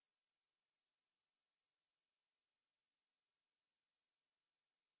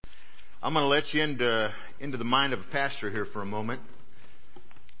I'm going to let you into the mind of a pastor here for a moment.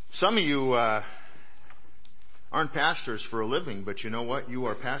 Some of you aren't pastors for a living, but you know what? You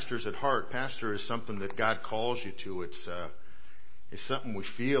are pastors at heart. Pastor is something that God calls you to. It's something we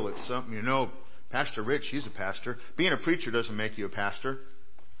feel. It's something, Pastor Rich, he's a pastor. Being a preacher doesn't make you a pastor.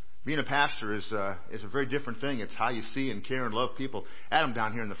 Being a pastor is a very different thing. It's how you see and care and love people. Adam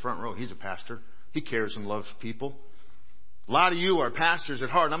down here in the front row, he's a pastor. He cares and loves people. A lot of you are pastors at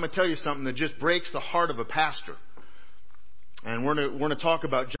heart. And I'm going to tell you something that just breaks the heart of a pastor. And we're going to talk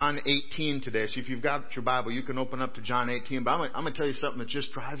about John 18 today. So if you've got your Bible, you can open up to John 18. But I'm going to tell you something that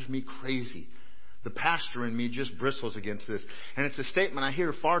just drives me crazy. The pastor in me just bristles against this. And it's a statement I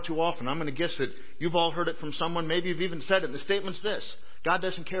hear far too often. I'm going to guess that you've all heard it from someone. Maybe you've even said it. And the statement's this: God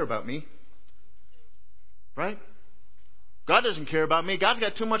doesn't care about me. Right? God doesn't care about me. God's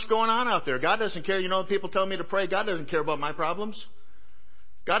got too much going on out there. God doesn't care. People tell me to pray. God doesn't care about my problems.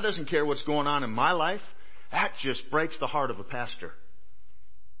 God doesn't care what's going on in my life. That just breaks the heart of a pastor.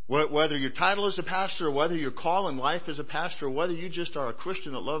 Whether your title is a pastor, or whether your call in life is a pastor, or whether you just are a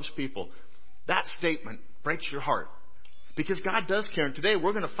Christian that loves people, that statement breaks your heart. Because God does care. And today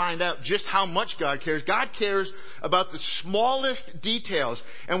we're going to find out just how much God cares. God cares about the smallest details.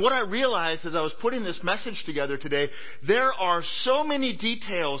 And what I realized as I was putting this message together today, there are so many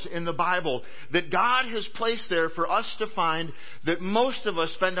details in the Bible that God has placed there for us to find that most of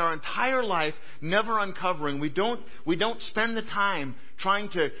us spend our entire life never uncovering. We don't spend the time trying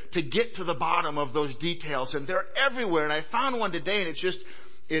to get to the bottom of those details. And they're everywhere. And I found one today, and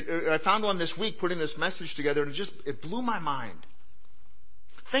I found one this week putting this message together, and it blew my mind.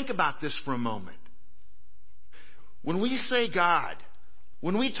 Think about this for a moment. When we say God,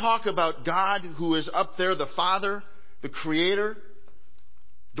 when we talk about God who is up there, the Father, the Creator,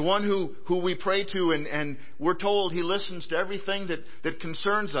 the one who we pray to, and we're told He listens to everything that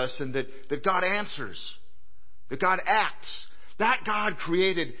concerns us, and that God answers, that God acts. That God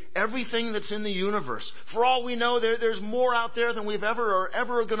created everything that's in the universe. For all we know, there's more out there than we've ever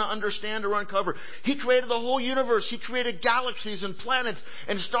going to understand or uncover. He created the whole universe. He created galaxies and planets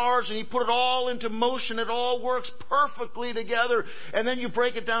and stars, and He put it all into motion. It all works perfectly together. And then you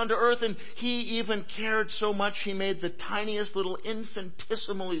break it down to earth, and He even cared so much He made the tiniest little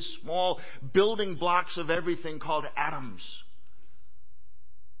infinitesimally small building blocks of everything called atoms.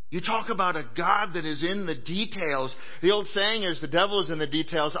 You talk about a God that is in the details. The old saying is, the devil is in the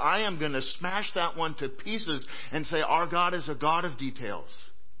details. I am going to smash that one to pieces and say our God is a God of details.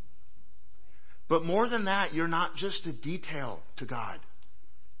 But more than that, you're not just a detail to God.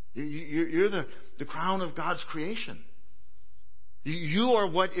 You're the crown of God's creation. You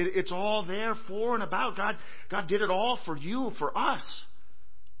are what it's all there for and about. God did it all for you, for us.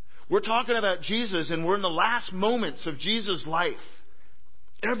 We're talking about Jesus, and we're in the last moments of Jesus' life.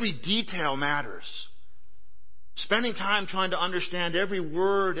 Every detail matters. Spending time trying to understand every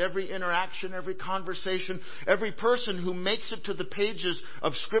word, every interaction, every conversation, every person who makes it to the pages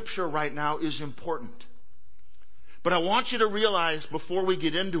of Scripture right now is important. But I want you to realize before we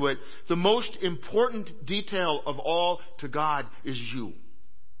get into it, the most important detail of all to God is you.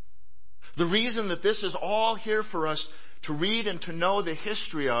 The reason that this is all here for us to read and to know the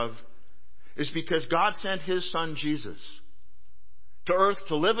history of is because God sent His Son Jesus to earth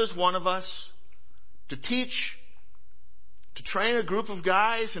to live as one of us, to teach, to train a group of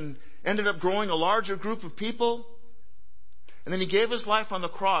guys, and ended up growing a larger group of people. And then He gave His life on the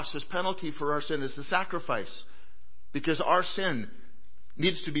cross as penalty for our sin, as the sacrifice, because our sin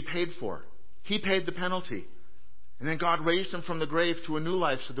needs to be paid for. He paid the penalty. And then God raised Him from the grave to a new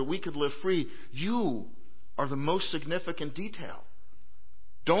life so that we could live free. You are the most significant detail.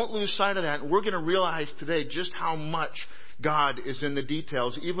 Don't lose sight of that. And we're going to realize today just how much God is in the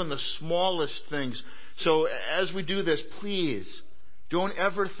details, even the smallest things. So as we do this, please don't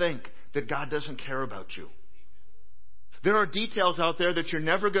ever think that God doesn't care about you. There are details out there that you're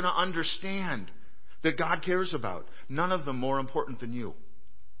never going to understand that God cares about. None of them more important than you.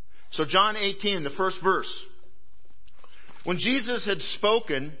 So John 18, the first verse. When Jesus had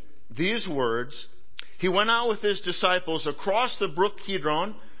spoken these words, He went out with His disciples across the brook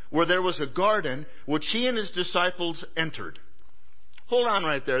Kidron, where there was a garden, which He and His disciples entered. Hold on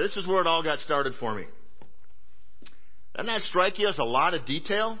right there. This is where it all got started for me. Doesn't that strike you as a lot of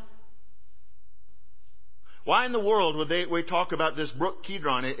detail? Why in the world would we talk about this brook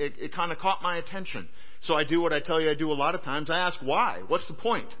Kidron? It kind of caught my attention. So I do what I tell you I do a lot of times. I ask why. What's the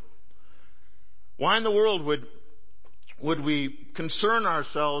point? Why in the world would we concern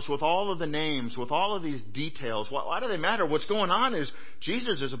ourselves with all of the names, with all of these details? Why do they matter? What's going on is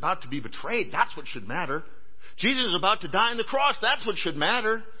Jesus is about to be betrayed. That's what should matter. Jesus is about to die on the cross. That's what should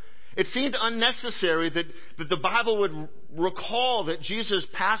matter. It seemed unnecessary that the Bible would recall that Jesus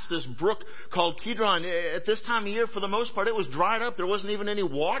passed this brook called Kidron. At this time of year, for the most part, it was dried up. There wasn't even any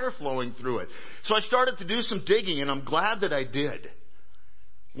water flowing through it. So I started to do some digging, and I'm glad that I did.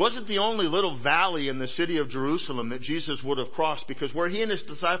 It wasn't the only little valley in the city of Jerusalem that Jesus would have crossed, because where he and his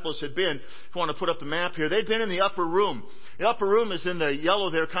disciples had been, if you want to put up the map here, they'd been in the upper room. The upper room is in the yellow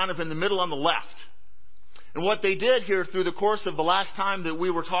there, kind of in the middle on the left. And what they did here through the course of the last time that we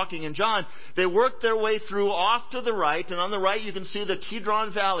were talking in John, they worked their way through off to the right. And on the right, you can see the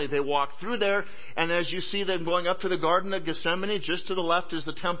Kidron Valley. They walked through there. And as you see them going up to the Garden of Gethsemane, just to the left is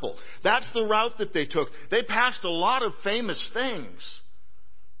the temple. That's the route that they took. They passed a lot of famous things.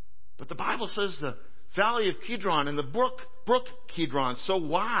 But the Bible says the Valley of Kidron and the brook Kidron. So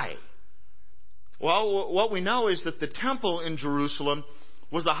why? Well, what we know is that the temple in Jerusalem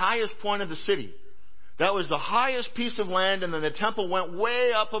was the highest point of the city. That was the highest piece of land, and then the temple went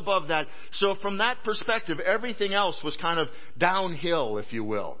way up above that. So from that perspective, everything else was kind of downhill, if you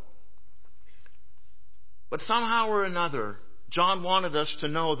will. But somehow or another, John wanted us to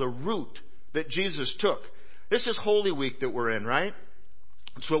know the route that Jesus took. This is Holy Week that we're in, right?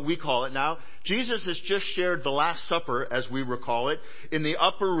 That's what we call it now. Jesus has just shared the Last Supper, as we recall it, in the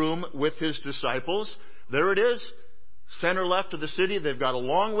upper room with his disciples. There it is, center left of the city. They've got a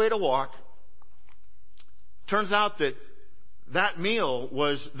long way to walk. Turns out that meal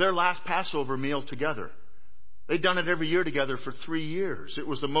was their last Passover meal together. They'd done it every year together for 3 years. It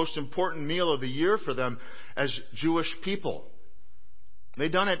was the most important meal of the year for them as Jewish people.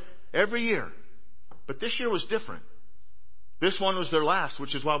 They'd done it every year. But this year was different. This one was their last,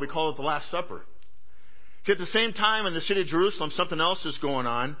 which is why we call it the Last Supper. See, at the same time in the city of Jerusalem, something else is going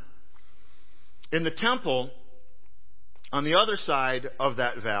on. In the temple, on the other side of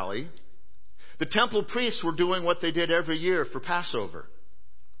that valley, the temple priests were doing what they did every year for Passover.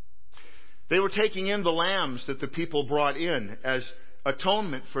 They were taking in the lambs that the people brought in as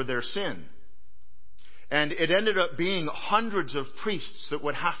atonement for their sin. And it ended up being hundreds of priests that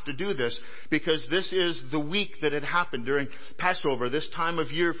would have to do this, because this is the week that had happened during Passover, this time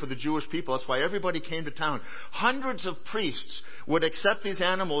of year for the Jewish people. That's why everybody came to town. Hundreds of priests would accept these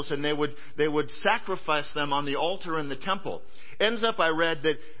animals, and they would sacrifice them on the altar in the temple. Ends up, I read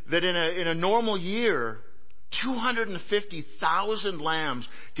that in a normal year, 250,000 lambs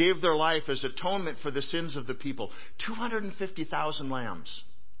gave their life as atonement for the sins of the people. 250,000 lambs.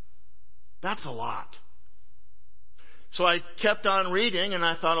 That's a lot. So I kept on reading, and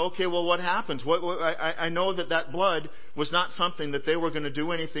I thought, okay, well, what happens? I know that blood was not something that they were going to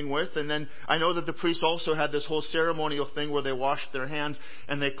do anything with. And then I know that the priests also had this whole ceremonial thing where they washed their hands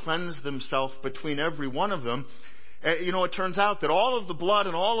and they cleansed themselves between every one of them. It turns out that all of the blood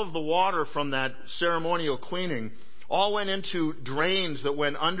and all of the water from that ceremonial cleaning all went into drains that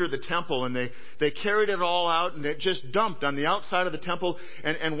went under the temple, and they carried it all out, and it just dumped on the outside of the temple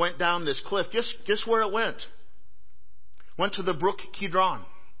and went down this cliff. Guess where it went? Went to the brook Kidron.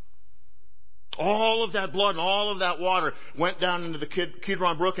 All of that blood and all of that water went down into the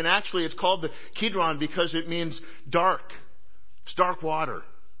Kidron brook, and actually it's called the Kidron because it means dark. It's dark water.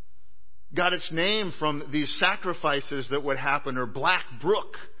 Got its name from these sacrifices that would happen, or Black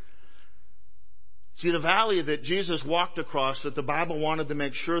Brook. See, the valley that Jesus walked across, that the Bible wanted to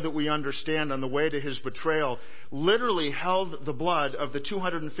make sure that we understand on the way to his betrayal, literally held the blood of the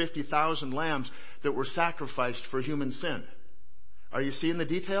 250,000 lambs that were sacrificed for human sin. Are you seeing the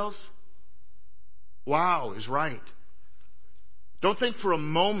details? Wow is right. Don't think for a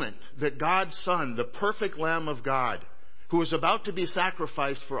moment that God's Son, the perfect Lamb of God, who was about to be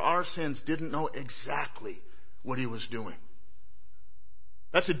sacrificed for our sins, didn't know exactly what he was doing.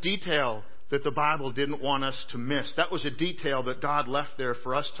 That's a detail that the Bible didn't want us to miss. That was a detail that God left there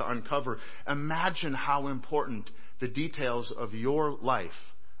for us to uncover. Imagine how important the details of your life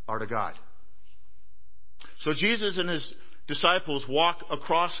are to God. So Jesus and his disciples walk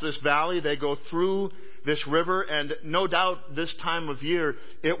across this valley. They go through this river, and no doubt this time of year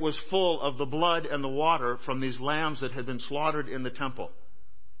it was full of the blood and the water from these lambs that had been slaughtered in the temple.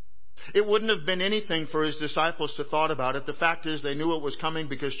 It wouldn't have been anything for his disciples to thought about it. The fact is they knew it was coming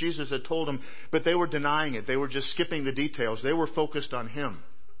because Jesus had told them, but they were denying it. They were just skipping the details. They were focused on him.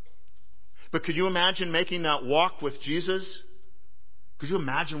 But could you imagine making that walk with Jesus? Could you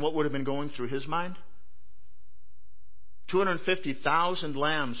imagine what would have been going through his mind? 250,000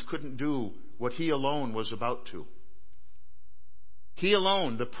 lambs couldn't do what he alone was about to. He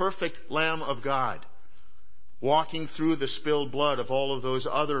alone, the perfect Lamb of God, walking through the spilled blood of all of those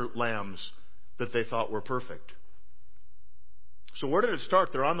other lambs that they thought were perfect. So where did it start?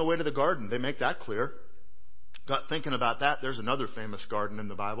 They're on the way to the garden. They make that clear. Got thinking about that. There's another famous garden in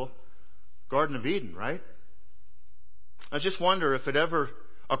the Bible. Garden of Eden, right? I just wonder if it ever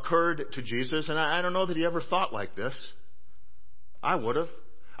occurred to Jesus, and I don't know that he ever thought like this. I would have.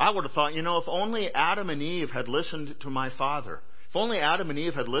 I would have thought, if only Adam and Eve had listened to my Father, if only Adam and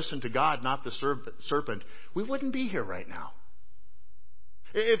Eve had listened to God, not the serpent, we wouldn't be here right now.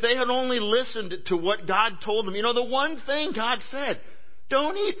 If they had only listened to what God told them, the one thing God said,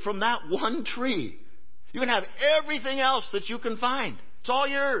 don't eat from that one tree. You can have everything else that you can find. It's all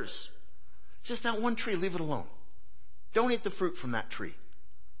yours. It's just that one tree, leave it alone. Don't eat the fruit from that tree.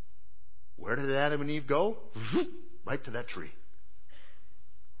 Where did Adam and Eve go? Right to that tree.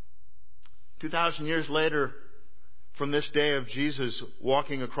 2,000 years later, from this day of Jesus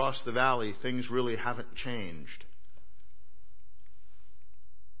walking across the valley, things really haven't changed.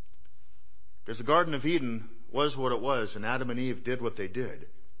 Because the Garden of Eden was what it was, and Adam and Eve did what they did.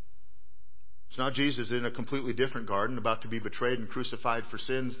 It's not Jesus in a completely different garden, about to be betrayed and crucified for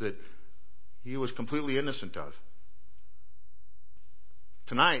sins that he was completely innocent of.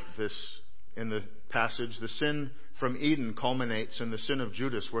 Tonight, in the passage, the sin from Eden culminates in the sin of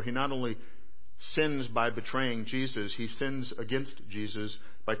Judas, where he not only sins by betraying Jesus, he sins against Jesus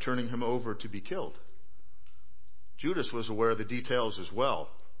by turning him over to be killed. Judas was aware of the details as well.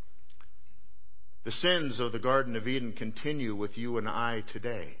 The sins of the Garden of Eden continue with you and I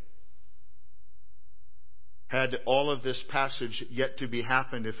today. Had all of this passage yet to be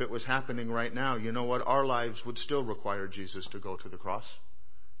happened, if it was happening right now, you know what? Our lives would still require Jesus to go to the cross.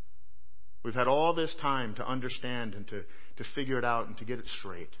 We've had all this time to understand and to figure it out and to get it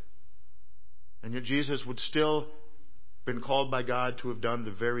straight. And yet Jesus would still been called by God to have done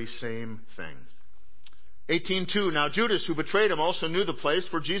the very same thing. 18:2, now Judas, who betrayed him, also knew the place,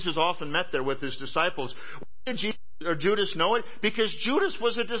 for Jesus often met there with his disciples. Why did Judas know it? Because Judas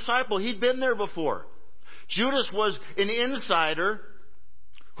was a disciple. He'd been there before. Judas was an insider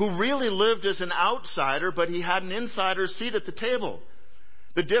who really lived as an outsider, but he had an insider seat at the table.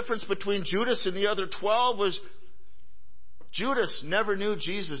 The difference between Judas and the other 12 was Judas never knew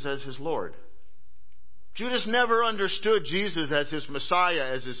Jesus as his Lord. Judas never understood Jesus as his Messiah,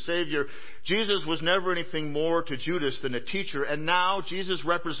 as his Savior. Jesus was never anything more to Judas than a teacher. And now Jesus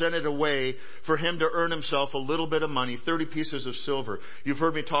represented a way for him to earn himself a little bit of money, 30 pieces of silver. You've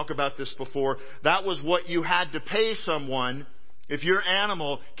heard me talk about this before. That was what you had to pay someone if your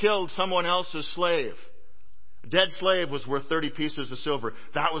animal killed someone else's slave. A dead slave was worth 30 pieces of silver.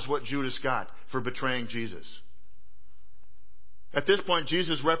 That was what Judas got for betraying Jesus. At this point,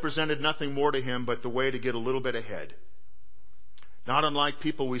 Jesus represented nothing more to him but the way to get a little bit ahead. Not unlike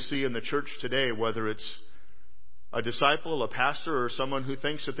people we see in the church today, whether it's a disciple, a pastor, or someone who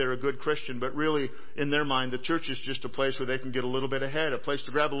thinks that they're a good Christian, but really, in their mind, the church is just a place where they can get a little bit ahead, a place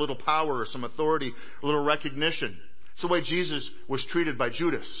to grab a little power or some authority, a little recognition. It's the way Jesus was treated by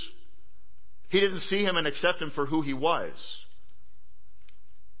Judas. He didn't see him and accept him for who he was.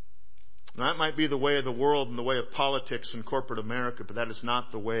 And that might be the way of the world and the way of politics and corporate America, but that is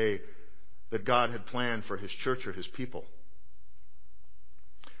not the way that God had planned for his church or his people.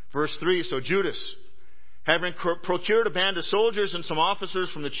 Verse 3, so Judas, having procured a band of soldiers and some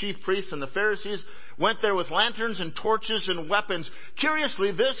officers from the chief priests and the Pharisees, went there with lanterns and torches and weapons.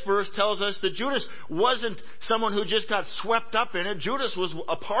 Curiously, this verse tells us that Judas wasn't someone who just got swept up in it. Judas was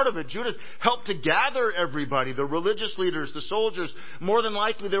a part of it. Judas helped to gather everybody, the religious leaders, the soldiers. More than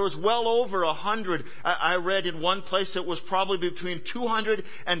likely, there was well over 100. I read in one place it was probably between 200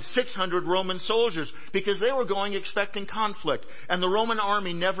 and 600 Roman soldiers, because they were going expecting conflict. And the Roman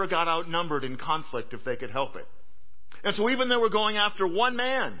army never got outnumbered in conflict if they could help it. And so even though they were going after one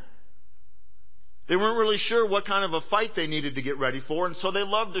man, they weren't really sure what kind of a fight they needed to get ready for, and so they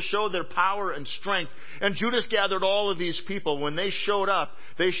loved to show their power and strength. And Judas gathered all of these people. When they showed up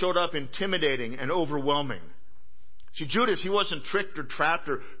intimidating and overwhelming. See, Judas, he wasn't tricked or trapped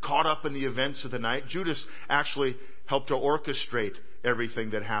or caught up in the events of the night. Judas actually helped to orchestrate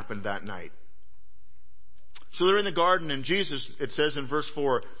everything that happened that night. So they're in the garden, and Jesus, it says in verse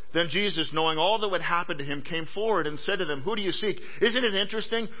 4, then Jesus, knowing all that would happen to him, came forward and said to them, who do you seek? Isn't it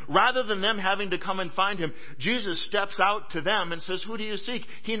interesting? Rather than them having to come and find him, Jesus steps out to them and says, who do you seek?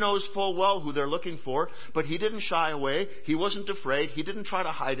 He knows full well who they're looking for, but he didn't shy away. He wasn't afraid. He didn't try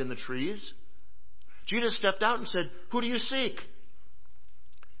to hide in the trees. Jesus stepped out and said, who do you seek?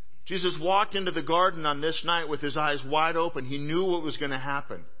 Jesus walked into the garden on this night with his eyes wide open. He knew what was going to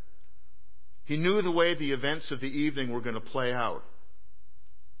happen. He knew the way the events of the evening were going to play out.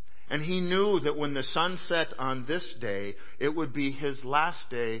 And he knew that when the sun set on this day, it would be his last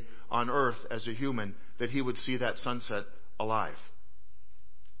day on earth as a human, that he would see that sunset alive.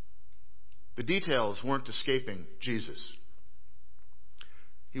 The details weren't escaping Jesus.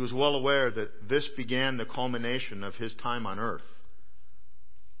 He was well aware that this began the culmination of his time on earth.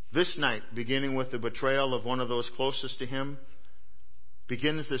 This night, beginning with the betrayal of one of those closest to him,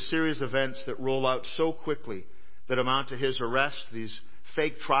 begins the series of events that roll out so quickly that amount to his arrest, these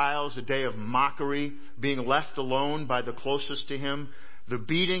fake trials, a day of mockery, being left alone by the closest to him, the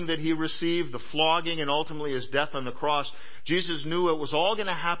beating that he received, the flogging, and ultimately his death on the cross. Jesus knew it was all going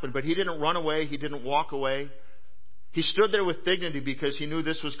to happen, but he didn't run away. He didn't walk away. He stood there with dignity because he knew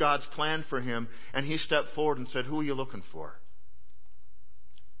this was God's plan for him, and he stepped forward and said, "Who are you looking for?"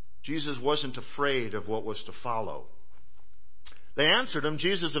 Jesus wasn't afraid of what was to follow. They answered him,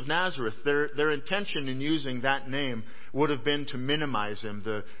 "Jesus of Nazareth." Their intention in using that name would have been to minimize him.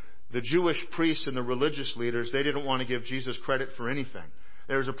 The Jewish priests and the religious leaders, they didn't want to give Jesus credit for anything.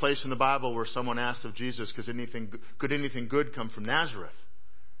 There's a place in the Bible where someone asked of Jesus, could anything good come from Nazareth?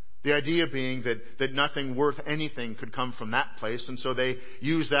 The idea being that nothing worth anything could come from that place, and so they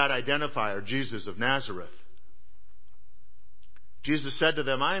used that identifier, Jesus of Nazareth. Jesus said to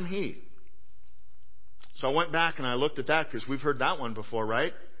them, "I am He." So I went back and I looked at that because we've heard that one before,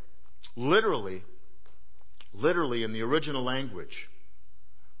 right? Literally in the original language,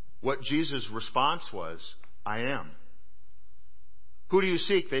 what Jesus' response was, "I am." "Who do you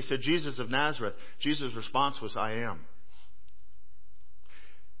seek?" They said, "Jesus of Nazareth." Jesus' response was, "I am."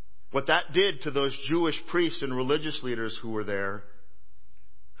 What that did to those Jewish priests and religious leaders who were there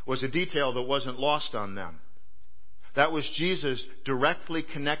was a detail that wasn't lost on them. That was Jesus directly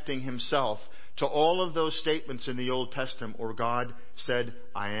connecting himself to all of those statements in the Old Testament where God said,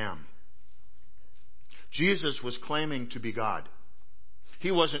 "I am." Jesus was claiming to be God.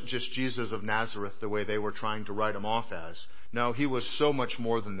 He wasn't just Jesus of Nazareth the way they were trying to write him off as. No, he was so much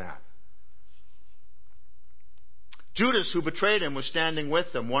more than that. Judas, who betrayed him, was standing with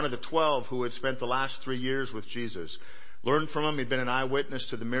them, one of the 12 who had spent the last 3 years with Jesus. Learned from him, he'd been an eyewitness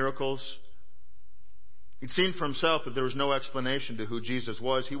to the miracles. He'd seen for himself that there was no explanation to who Jesus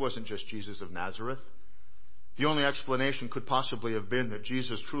was. He wasn't just Jesus of Nazareth. The only explanation could possibly have been that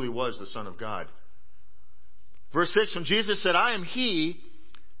Jesus truly was the Son of God. Verse 6, when Jesus said, "I am He,"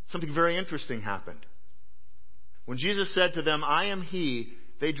 something very interesting happened. When Jesus said to them, "I am He,"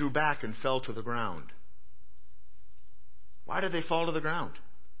 they drew back and fell to the ground. Why did they fall to the ground?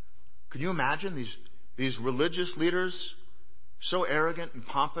 Can you imagine these religious leaders, so arrogant and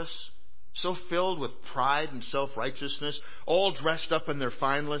pompous, so filled with pride and self-righteousness, all dressed up in their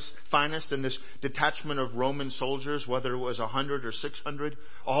finest in this detachment of Roman soldiers, whether it was 100 or 600,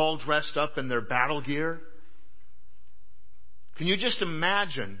 all dressed up in their battle gear? Can you just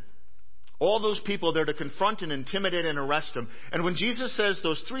imagine all those people there to confront and intimidate and arrest him? And when Jesus says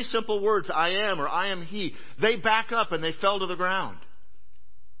those 3 simple words, "I am," or "I am He," they back up and they fell to the ground.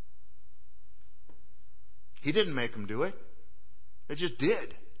 He didn't make them do it. They just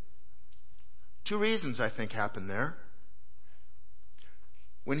did. 2 reasons I think happened there.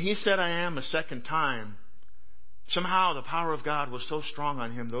 When he said, "I am," a second time, somehow the power of God was so strong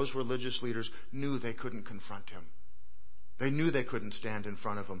on him, those religious leaders knew they couldn't confront him. They knew they couldn't stand in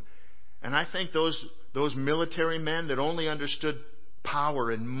front of him. And I think those military men that only understood power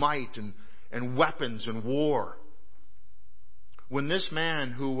and might and weapons and war, when this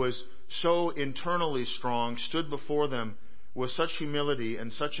man who was so internally strong stood before them with such humility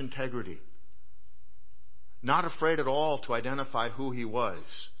and such integrity, not afraid at all to identify who he was,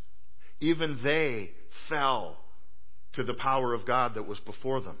 even they fell to the power of God that was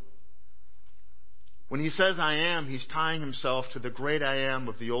before them. When he says, "I am," he's tying himself to the great I am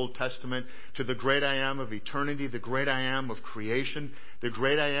of the Old Testament, to the great I am of eternity, the great I am of creation, the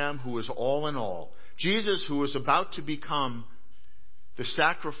great I am who is all in all. Jesus, who is about to become the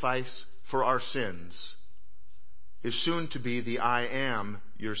sacrifice for our sins, is soon to be the "I am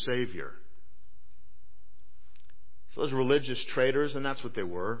your Savior." So those religious traitors, and that's what they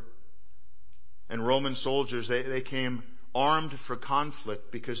were, and Roman soldiers, they came armed for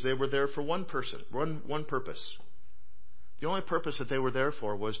conflict because they were there for one purpose. The only purpose that they were there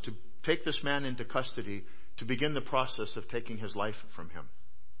for was to take this man into custody to begin the process of taking his life from him.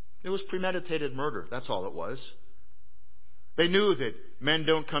 It was premeditated murder. That's all it was. They knew that men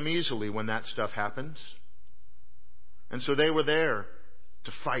don't come easily when that stuff happens. And so they were there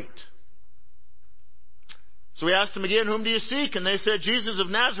to fight. So we asked them again, "Whom do you seek?" And they said, "Jesus of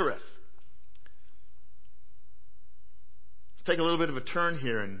Nazareth." Let's take a little bit of a turn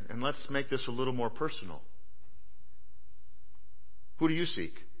here and let's make this a little more personal. Who do you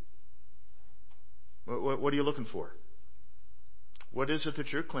seek? What are you looking for? What is it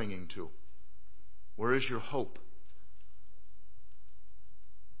that you're clinging to? Where is your hope?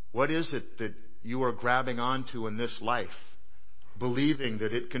 What is it that you are grabbing onto in this life, believing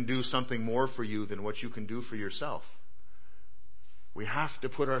that it can do something more for you than what you can do for yourself. We have to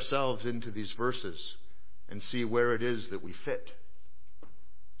put ourselves into these verses and see where it is that we fit.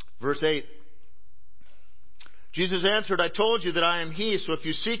 Verse 8. Jesus answered, I told you that I am He, so if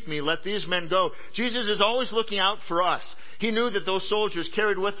you seek me, let these men go. Jesus is always looking out for us. He knew that those soldiers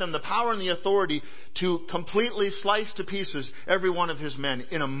carried with them the power and the authority to completely slice to pieces every one of His men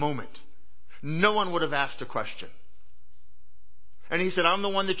in a moment. No one would have asked a question. And He said, I'm the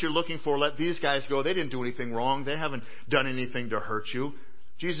one that you're looking for. Let these guys go. They didn't do anything wrong. They haven't done anything to hurt you.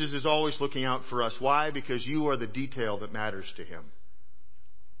 Jesus is always looking out for us. Why? Because you are the detail that matters to Him.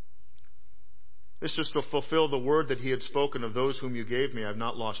 This is to fulfill the word that He had spoken, of those whom you gave me, I have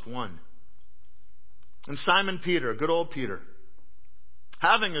not lost one. And Simon Peter, good old Peter,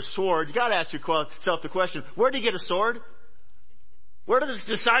 having a sword, you got to ask yourself the question, where did he get a sword? Where did this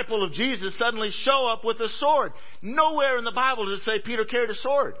disciple of Jesus suddenly show up with a sword? Nowhere in the Bible does it say Peter carried a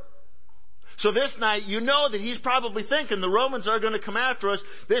sword. So this night, you know that he's probably thinking the Romans are going to come after us.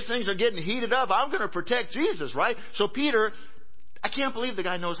 These things are getting heated up. I'm going to protect Jesus, right? So Peter, I can't believe the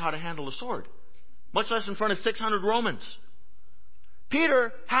guy knows how to handle a sword. Much less in front of 600 Romans.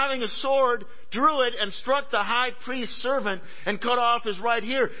 Peter, having a sword, drew it and struck the high priest's servant and cut off his right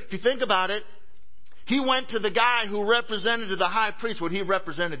ear. If you think about it, he went to the guy who represented to the high priest what he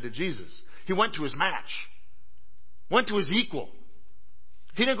represented to Jesus. He went to his match. Went to his equal.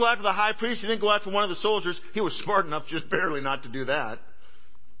 He didn't go after the high priest. He didn't go after one of the soldiers. He was smart enough just barely not to do that.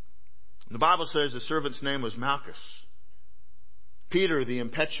 The Bible says the servant's name was Malchus. Peter, the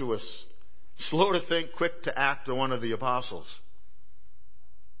impetuous, slow to think, quick to act, one of the apostles.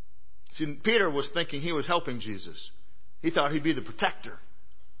 See, Peter was thinking he was helping Jesus. He thought he'd be the protector.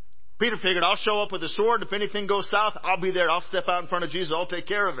 Peter figured, I'll show up with a sword. If anything goes south, I'll be there. I'll step out in front of Jesus. I'll take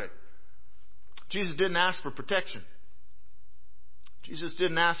care of it. Jesus didn't ask for protection. Jesus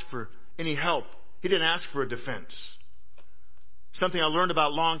didn't ask for any help. He didn't ask for a defense. Something I learned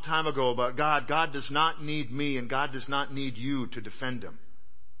about a long time ago about God. God does not need me, and God does not need you to defend Him.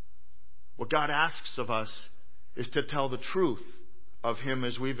 What God asks of us is to tell the truth of Him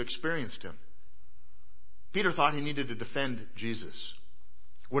as we've experienced Him. Peter thought he needed to defend Jesus,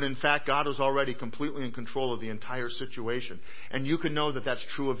 when in fact God was already completely in control of the entire situation. And you can know that that's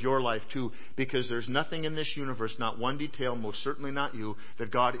true of your life too, because there's nothing in this universe, not one detail, most certainly not you,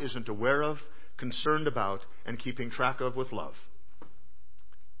 that God isn't aware of, concerned about, and keeping track of with love.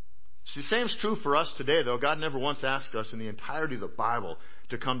 See, the same is true for us today, though. God never once asked us in the entirety of the Bible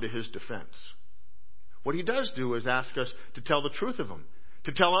to come to His defense. What He does do is ask us to tell the truth of Him,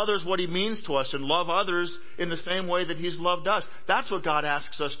 to tell others what He means to us and love others in the same way that He's loved us. That's what God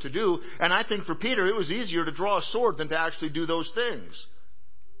asks us to do. And I think for Peter, it was easier to draw a sword than to actually do those things.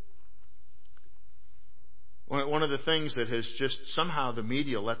 One of the things that has just somehow the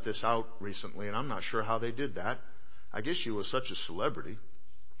media let this out recently, and I'm not sure how they did that. I guess she was such a celebrity.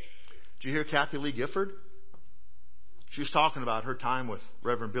 Did you hear Kathy Lee Gifford? She was talking about her time with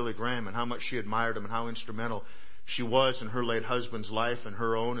Reverend Billy Graham and how much she admired him and how instrumental she was in her late husband's life and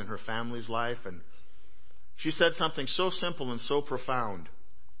her own and her family's life. And she said something so simple and so profound.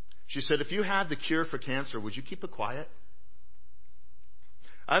 She said, if you had the cure for cancer, would you keep it quiet?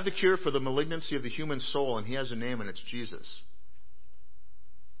 I have the cure for the malignancy of the human soul, and He has a name, and it's Jesus.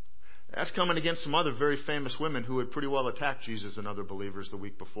 That's coming against some other very famous women who had pretty well attacked Jesus and other believers the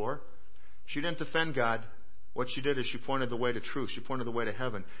week before. She didn't defend God. What she did is she pointed the way to truth. She pointed the way to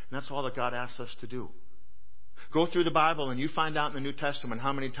heaven. And that's all that God asks us to do. Go through the Bible and you find out in the New Testament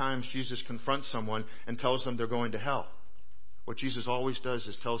how many times Jesus confronts someone and tells them they're going to hell. What Jesus always does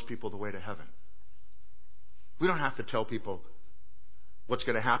is tells people the way to heaven. We don't have to tell people what's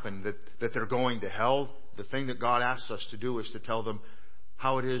going to happen, that they're going to hell. The thing that God asks us to do is to tell them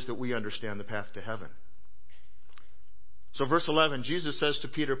how it is that we understand the path to heaven. So verse 11, Jesus says to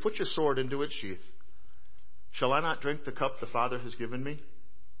Peter, put your sword into its sheath. Shall I not drink the cup the Father has given me?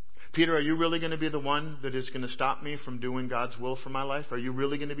 Peter, are you really going to be the one that is going to stop me from doing God's will for my life? Are you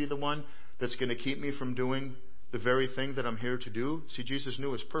really going to be the one that's going to keep me from doing the very thing that I'm here to do? See, Jesus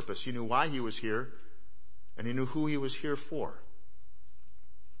knew His purpose. He knew why He was here, and He knew who He was here for.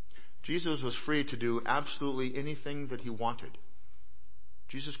 Jesus was free to do absolutely anything that He wanted.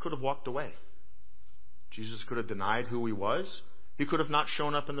 Jesus could have walked away. Jesus could have denied who He was. He could have not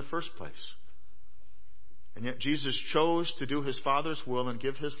shown up in the first place. And yet Jesus chose to do His Father's will and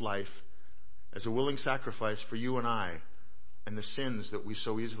give His life as a willing sacrifice for you and I and the sins that we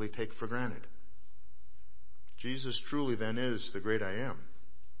so easily take for granted. Jesus truly then is the great I am.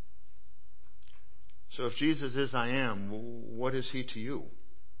 So if Jesus is I am, what is He to you?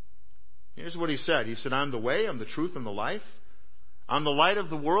 Here's what He said. He said, I'm the way, I'm the truth, and the life. I'm the light of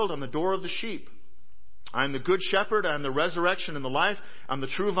the world. I'm the door of the sheep. I'm the good shepherd. I'm the resurrection and the life. I'm the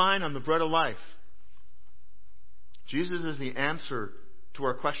true vine. I'm the bread of life. Jesus is the answer to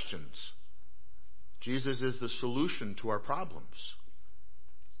our questions. Jesus is the solution to our problems.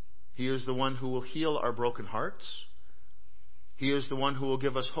 He is the one who will heal our broken hearts. He is the one who will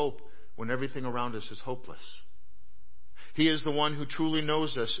give us hope when everything around us is hopeless. He is the one who truly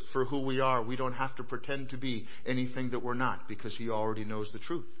knows us for who we are. We don't have to pretend to be anything that we're not, because He already knows the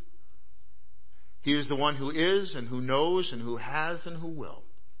truth. He is the one who is and who knows and who has and who will.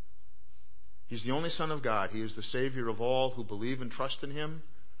 He's the only Son of God. He is the Savior of all who believe and trust in Him.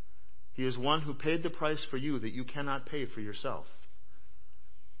 He is one who paid the price for you that you cannot pay for yourself.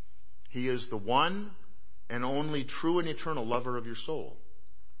 He is the one and only true and eternal lover of your soul.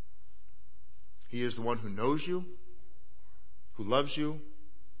 He is the one who knows you, who loves you,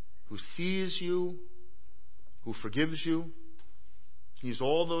 who sees you, who forgives you. He's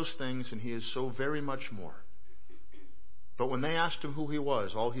all those things, and He is so very much more. But when they asked Him who He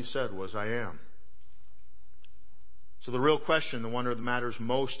was, all He said was, I am. So the real question, the one that matters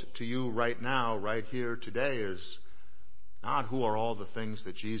most to you right now, right here, today, is not who are all the things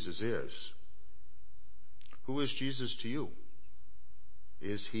that Jesus is. Who is Jesus to you?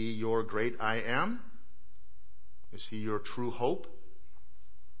 Is He your great I am? Is He your true hope?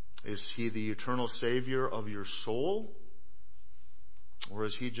 Is He the eternal Savior of your soul? Or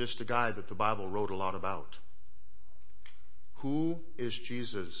is He just a guy that the Bible wrote a lot about? Who is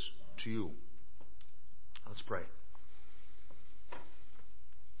Jesus to you? Let's pray.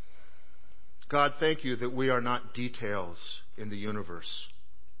 God, thank You that we are not details in the universe.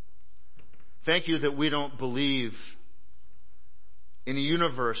 Thank You that we don't believe in a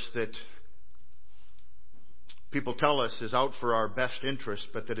universe that people tell us is out for our best interest,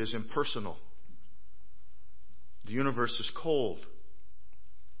 but that is impersonal. The universe is cold.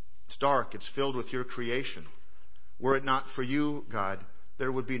 It's dark. It's filled with Your creation. Were it not for You, God,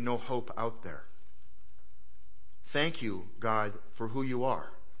 there would be no hope out there. Thank You, God, for who You are.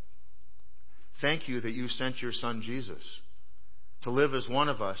 Thank You that You sent Your Son Jesus to live as one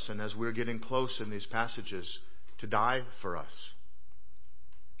of us, and as we're getting close in these passages, to die for us.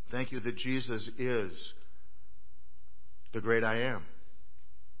 Thank You that Jesus is the great I am.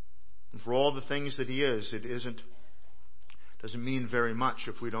 And for all the things that He is, it doesn't mean very much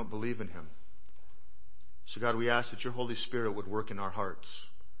if we don't believe in Him. So God, we ask that Your Holy Spirit would work in our hearts.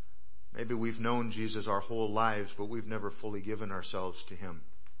 Maybe we've known Jesus our whole lives, but we've never fully given ourselves to Him.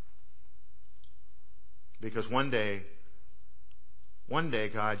 Because one day,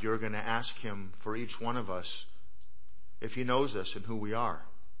 God, You're going to ask Him for each one of us if He knows us and who we are.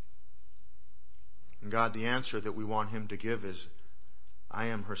 And God, the answer that we want Him to give is, I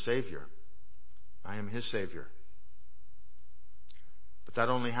am her Savior. I am His Savior. But that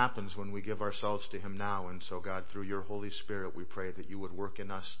only happens when we give ourselves to Him now. And so, God, through Your Holy Spirit, we pray that You would work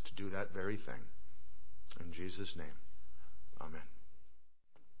in us to do that very thing. In Jesus' name, amen.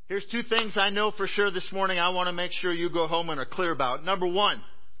 Here's two things I know for sure this morning I want to make sure you go home and are clear about. Number one,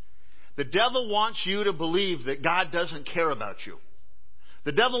 the devil wants you to believe that God doesn't care about you.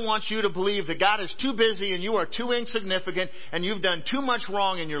 The devil wants you to believe that God is too busy and you are too insignificant and you've done too much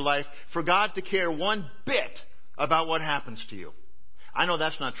wrong in your life for God to care one bit about what happens to you. I know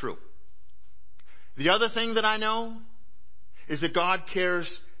that's not true. The other thing that I know is that God cares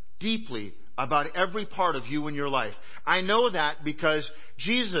deeply about every part of you in your life. I know that because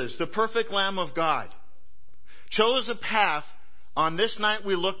Jesus, the perfect Lamb of God, chose a path on this night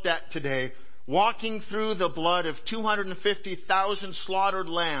we looked at today, walking through the blood of 250,000 slaughtered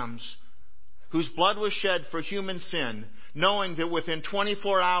lambs whose blood was shed for human sin, knowing that within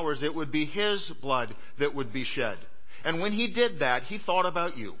 24 hours it would be His blood that would be shed. And when He did that, He thought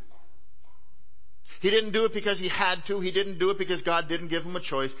about you. He didn't do it because He had to. He didn't do it because God didn't give Him a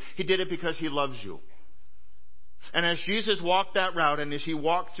choice. He did it because He loves you. And as Jesus walked that route, and as He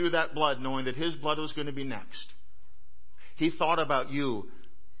walked through that blood, knowing that His blood was going to be next, He thought about you,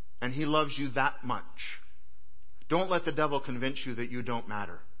 and He loves you that much. Don't let the devil convince you that you don't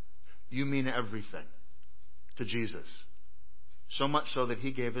matter. You mean everything to Jesus. So much so that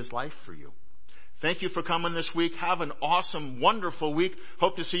He gave His life for you. Thank you for coming this week. Have an awesome, wonderful week.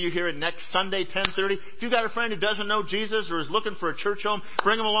 Hope to see you here next Sunday, 10:30. If you've got a friend who doesn't know Jesus or is looking for a church home,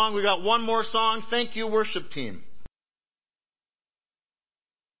 bring them along. We've got one more song. Thank you, worship team.